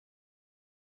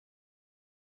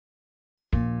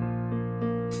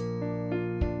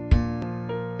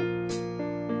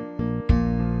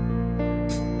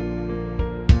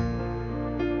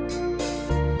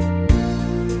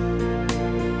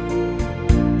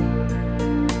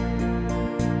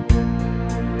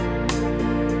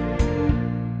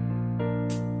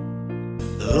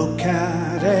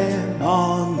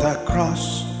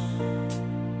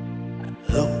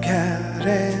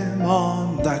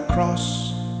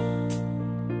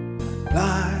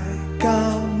like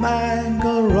a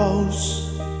mango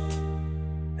rose.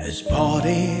 His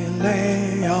body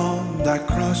lay on that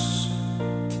cross,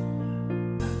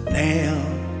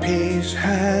 nail-pierced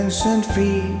hands and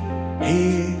feet,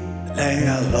 he lay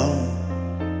alone.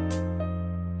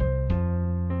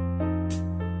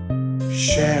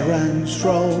 Sharon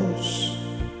Rose.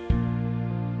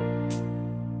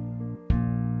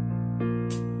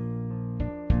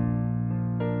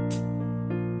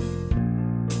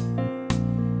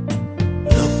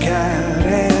 Look at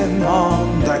him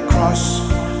on the cross.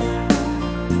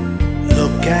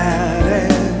 Look at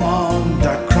him on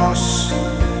the cross.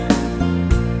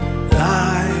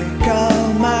 Like a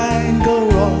mango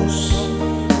rose,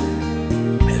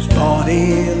 his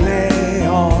body lay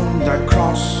on the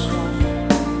cross.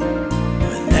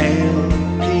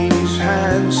 Nail-pierced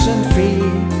hands and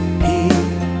feet, he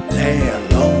lay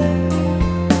alone.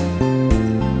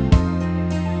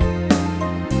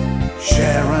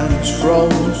 Sharon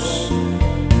Rose.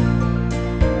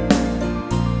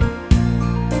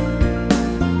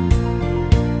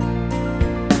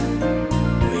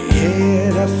 We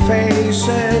hear the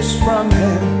faces from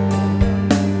him,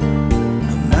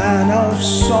 a man of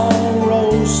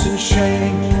sorrows and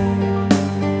shame.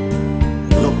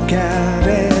 Look at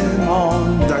him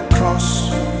on the cross.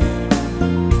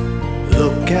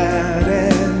 Look at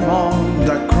him on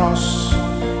the cross.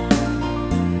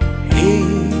 He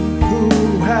who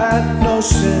had no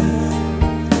sin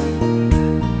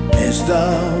is the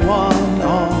one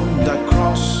on the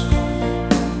cross.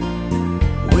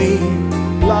 We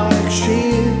like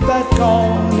sheep that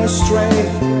gone astray,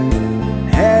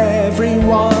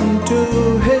 everyone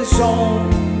to his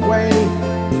own way.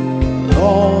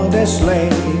 Lord has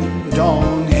laid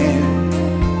on him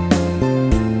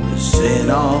the sin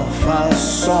of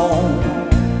us all.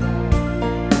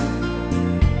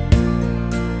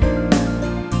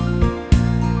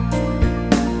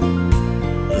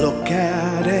 Look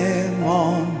at him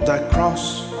on the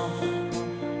cross.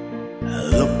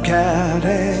 Look at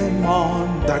him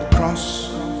on the cross.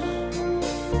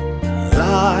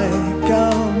 Like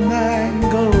a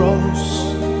mango rose,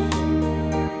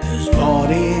 his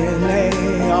body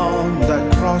lay on the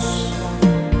cross.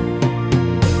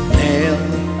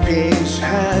 Nail-pierced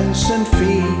hands and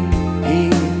feet, he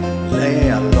lay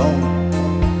alone.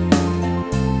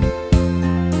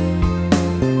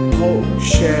 Oh,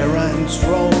 Sharon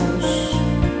Rose.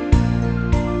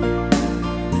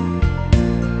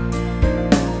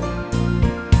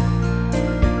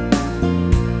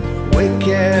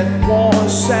 Wicked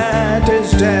was at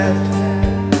his death,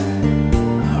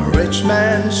 a rich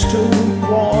man's tomb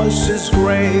was his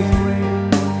grave.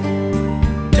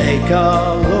 Take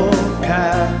a look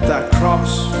at the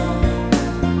cross.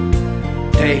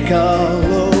 Take a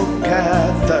look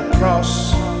at the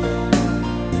cross.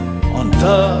 On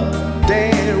the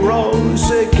day rose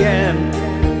again,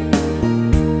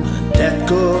 and death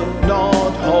could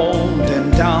not hold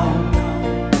him down.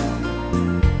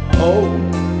 Oh,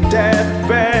 death,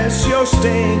 bears your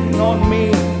sting on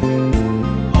me.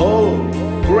 Oh,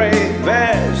 grave,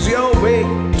 bears your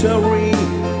victory.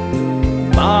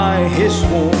 By his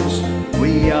wounds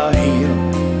we are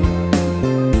healed,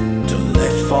 to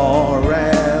live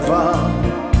forever.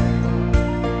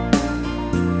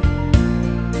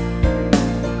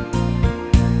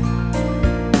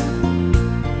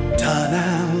 Turn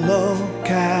and look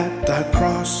at the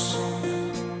cross.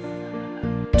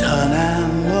 Turn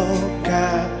and look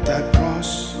at the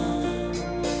cross.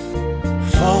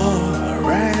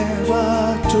 Forever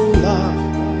to love,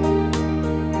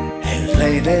 he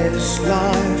laid his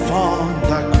life on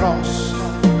the cross.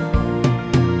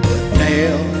 With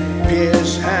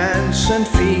nail-pierced hands and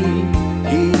feet,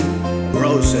 he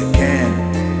rose again.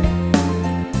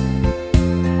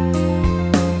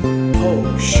 Oh,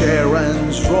 Sharon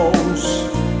Rose.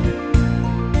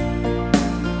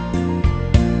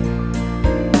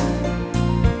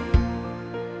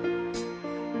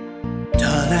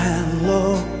 Turn and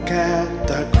look at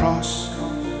the cross.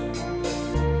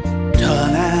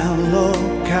 Turn and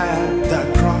look at the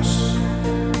cross.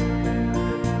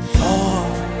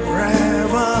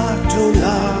 Forever to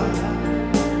love,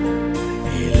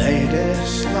 he laid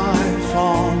his life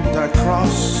on the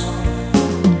cross.